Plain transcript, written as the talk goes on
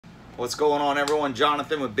What's going on, everyone?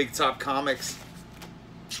 Jonathan with Big Top Comics.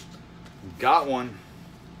 Got one.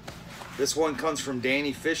 This one comes from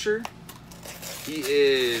Danny Fisher. He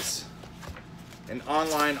is an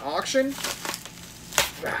online auction.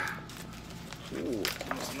 Ooh,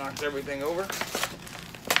 almost knocked everything over.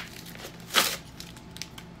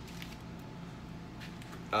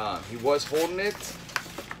 He was holding it,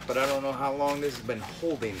 but I don't know how long this has been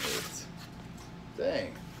holding it.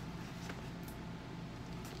 Dang.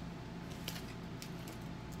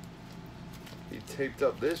 He taped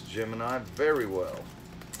up this Gemini very well.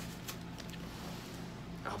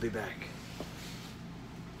 I'll be back.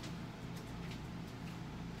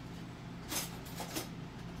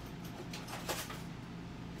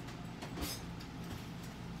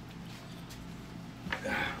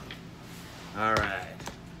 All right.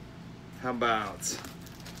 How about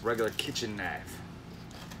regular kitchen knife?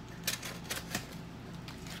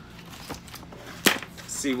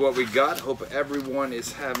 See what we got. Hope everyone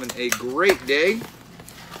is having a great day.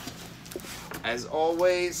 As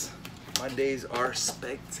always, my days are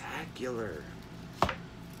spectacular.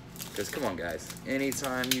 Because come on, guys,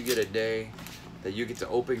 anytime you get a day that you get to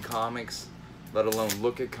open comics, let alone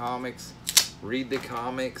look at comics, read the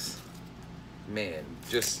comics, man,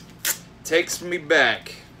 just takes me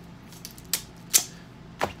back.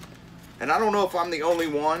 And I don't know if I'm the only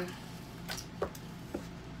one.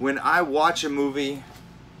 When I watch a movie,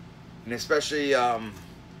 and especially, I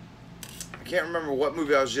can't remember what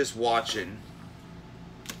movie I was just watching.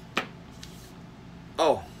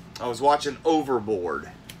 Oh, I was watching Overboard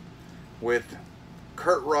with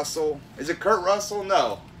Kurt Russell. Is it Kurt Russell?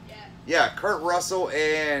 No. Yeah, Kurt Russell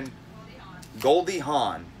and Goldie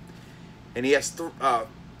Hawn. And he has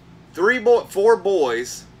four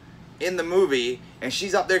boys in the movie, and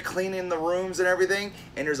she's up there cleaning the rooms and everything,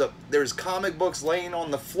 and there's comic books laying on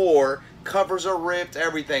the floor, covers are ripped,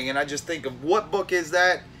 everything, and I just think of what book is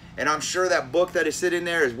that, and I'm sure that book that is sitting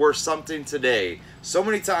there is worth something today. So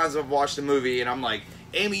many times I've watched a movie and I'm like,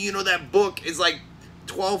 Amy, you know that book is like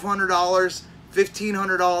 $1,200,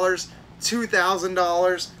 $1,500,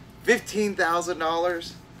 $2,000,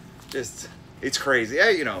 $15,000. Just, it's crazy. Yeah,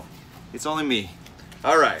 you know, it's only me.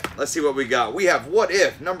 All right, let's see what we got. We have What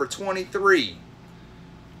If, number 23.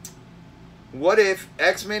 What if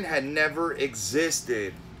X-Men had never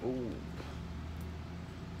existed? Ooh.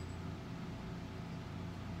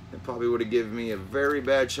 It probably would have given me a very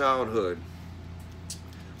bad childhood.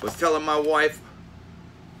 Was telling my wife,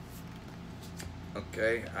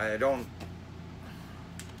 okay, I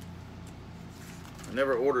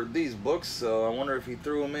never ordered these books, so I wonder if he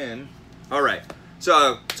threw them in. All right, so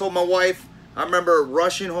I told my wife, I remember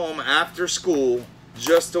rushing home after school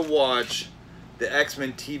just to watch the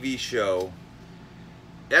X-Men TV show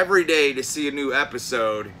every day to see a new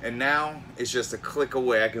episode, and now it's just a click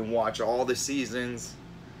away. I can watch all the seasons.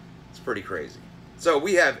 It's pretty crazy. So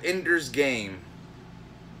we have Ender's Game,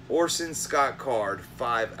 Orson Scott Card,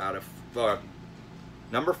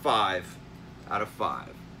 number 5 out of 5.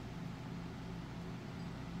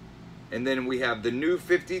 And then we have the New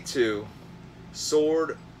 52,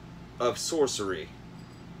 Sword of Sorcery.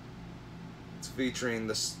 It's featuring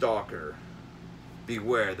the Stalker.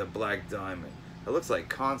 Beware the Black Diamond. It looks like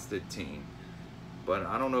Constantine, but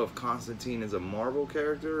I don't know if Constantine is a Marvel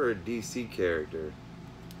character or a DC character.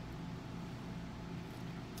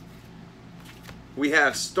 We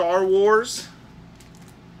have Star Wars,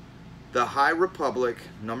 The High Republic,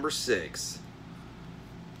 number 6.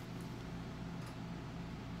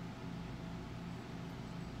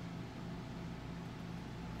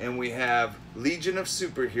 And we have Legion of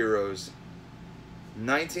Superheroes,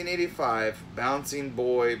 1985, Bouncing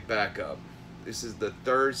Boy Backup. This is the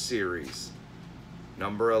 3rd series,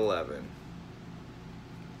 number 11.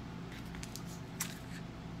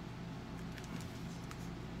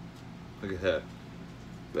 Look at that.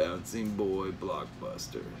 Bouncing Boy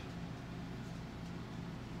Blockbuster.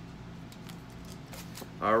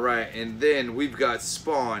 Alright, and then we've got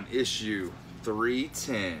Spawn issue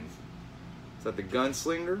 310. Is that the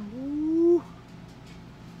Gunslinger? Woo.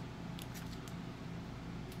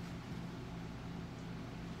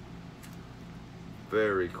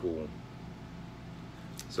 Very cool.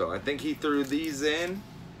 So I think he threw these in.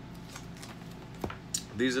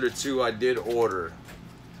 These are the 2 I did order.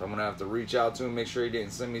 So I'm gonna have to reach out to him, make sure he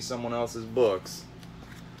didn't send me someone else's books.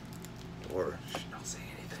 Or don't say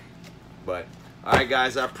anything. But alright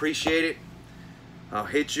guys, I appreciate it. I'll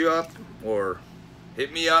hit you up or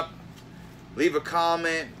hit me up. Leave a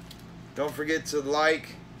comment. Don't forget to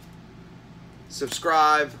like,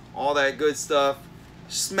 subscribe, all that good stuff.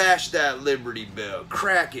 Smash that Liberty Bell.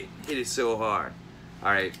 Crack it. Hit it so hard.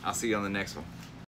 All right, I'll see you on the next one.